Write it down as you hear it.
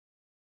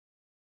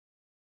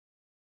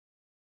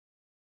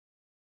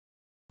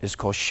It's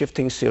called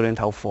shifting ceiling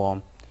toe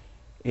form.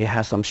 It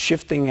has some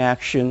shifting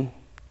action.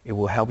 It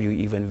will help you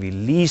even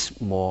release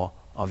more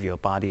of your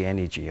body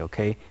energy,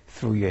 okay,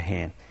 through your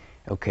hand.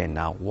 Okay,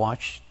 now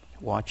watch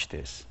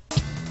this.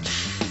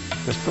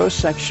 The first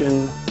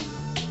section,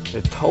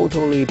 the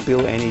totally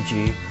build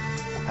energy,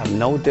 have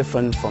no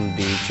different from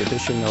the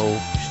traditional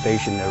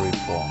stationary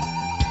form.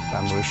 So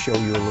I'm going to show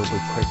you a little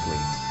bit quickly.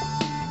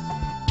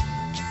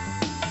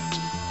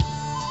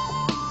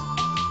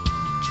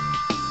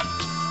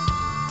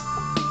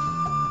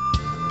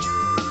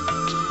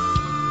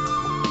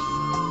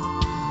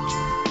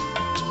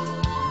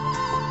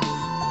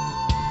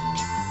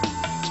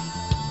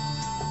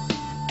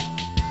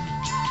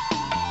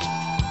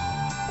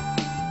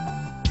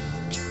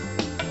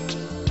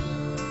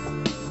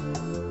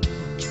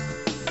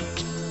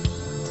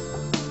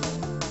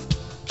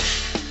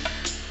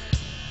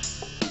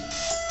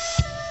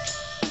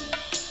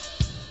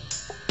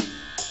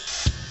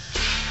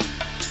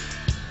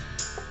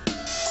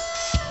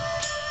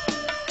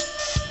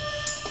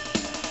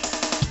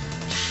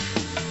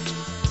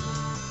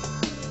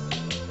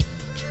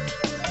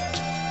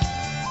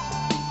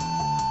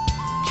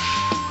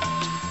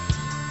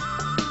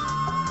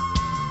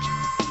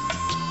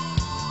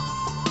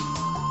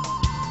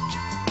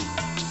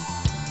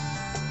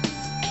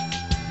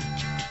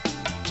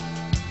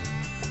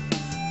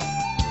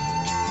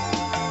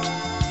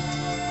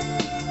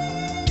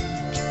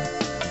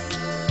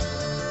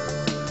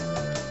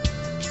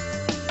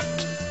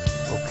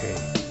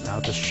 Now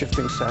the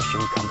shifting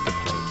session comes to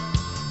play.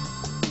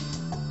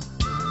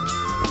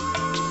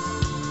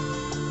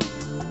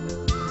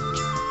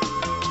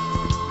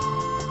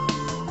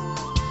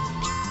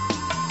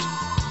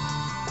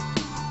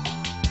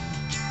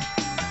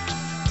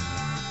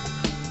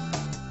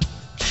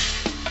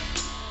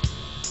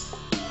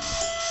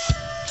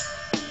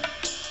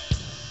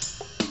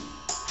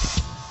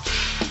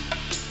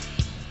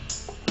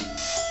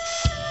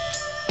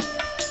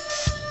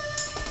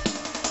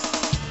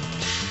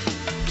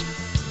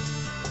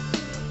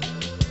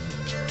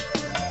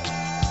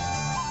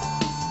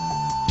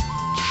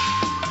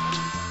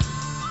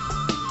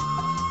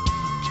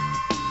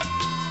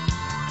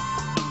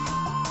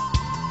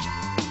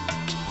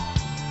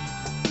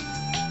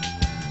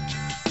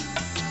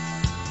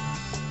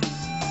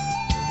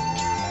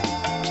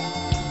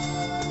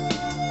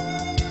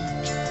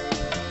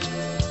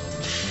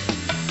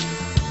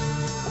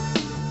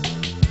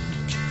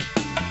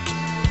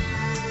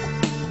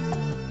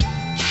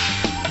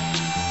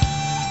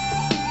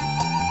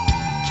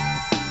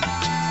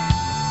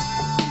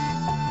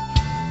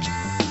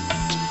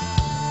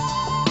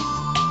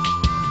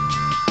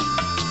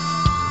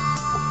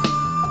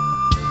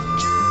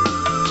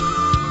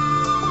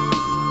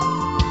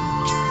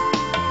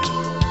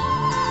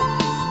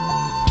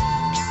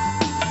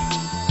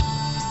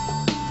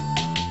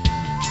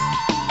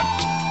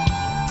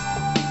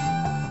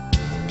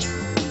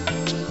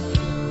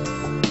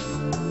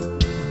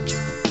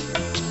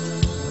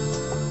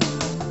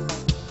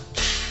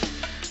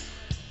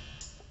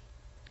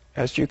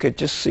 As you could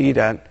just see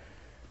that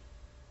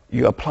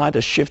you apply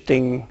the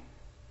shifting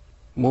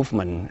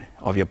movement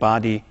of your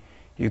body,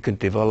 you can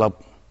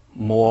develop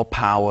more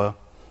power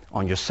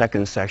on your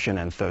second section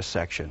and third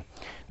section.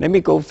 Let me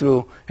go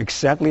through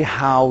exactly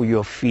how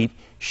your feet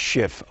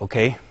shift,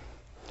 okay?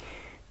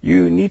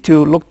 You need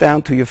to look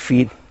down to your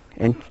feet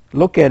and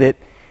look at it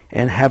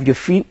and have your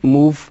feet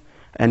move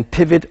and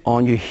pivot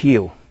on your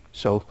heel.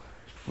 So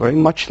very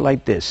much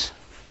like this.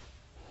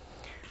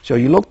 So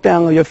you look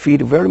down on your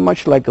feet very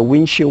much like a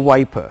windshield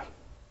wiper.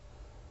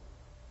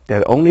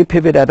 They only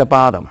pivot at the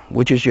bottom,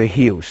 which is your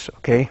heels,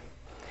 okay?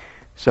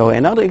 So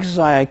another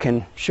exercise I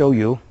can show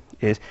you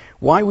is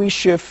why we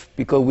shift,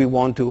 because we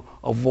want to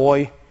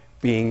avoid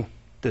being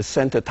the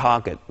center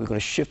target. We're going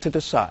to shift to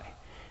the side.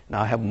 Now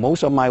I have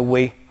most of my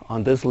weight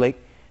on this leg,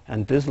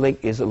 and this leg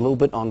is a little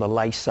bit on the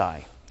light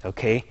side,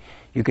 okay?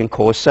 You can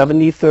call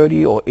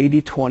 70-30 or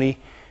 80-20.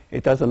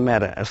 It doesn't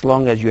matter as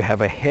long as you have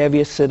a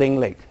heavier sitting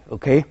leg,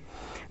 okay?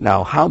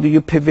 Now, how do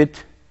you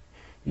pivot?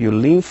 You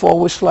lean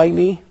forward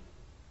slightly.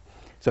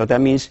 So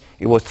that means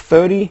it was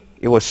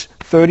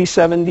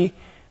 30-70.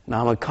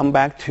 Now I'm going to come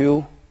back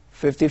to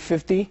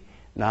 50-50.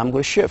 Now I'm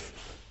going to shift.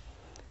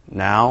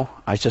 Now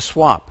I just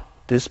swap.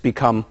 This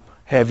become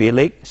heavy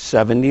leg,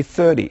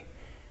 70-30,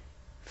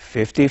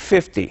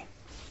 50-50,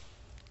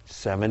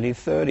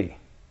 70-30,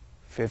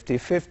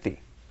 50-50,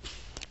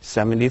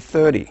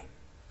 70-30,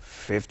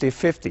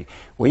 50-50.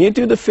 When you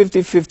do the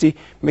 50-50,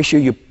 make sure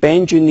you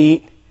bend your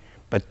knee,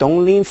 but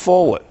don't lean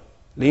forward.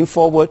 Lean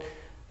forward,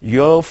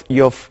 your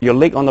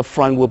leg on the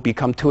front will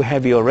become too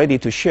heavy already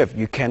to shift.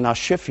 You cannot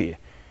shift here.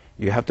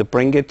 You have to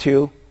bring it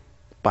to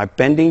by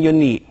bending your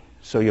knee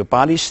so your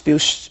body still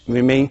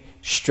remain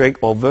straight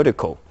or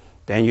vertical.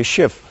 Then you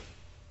shift.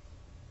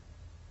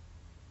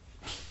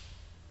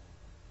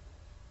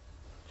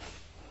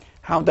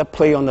 How that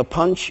play on the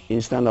punch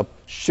instead of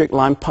straight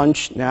line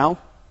punch now?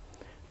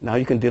 Now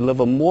you can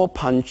deliver more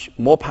punch,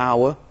 more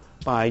power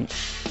by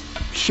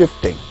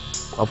shifting.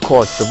 Of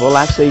course, the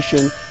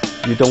relaxation,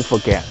 you don't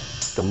forget.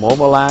 The more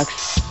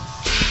relaxed,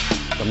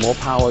 the more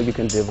power you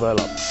can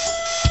develop.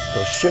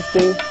 So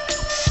shifting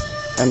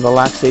and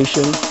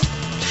relaxation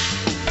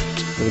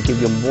will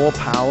give you more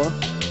power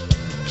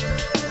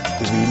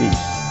to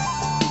release.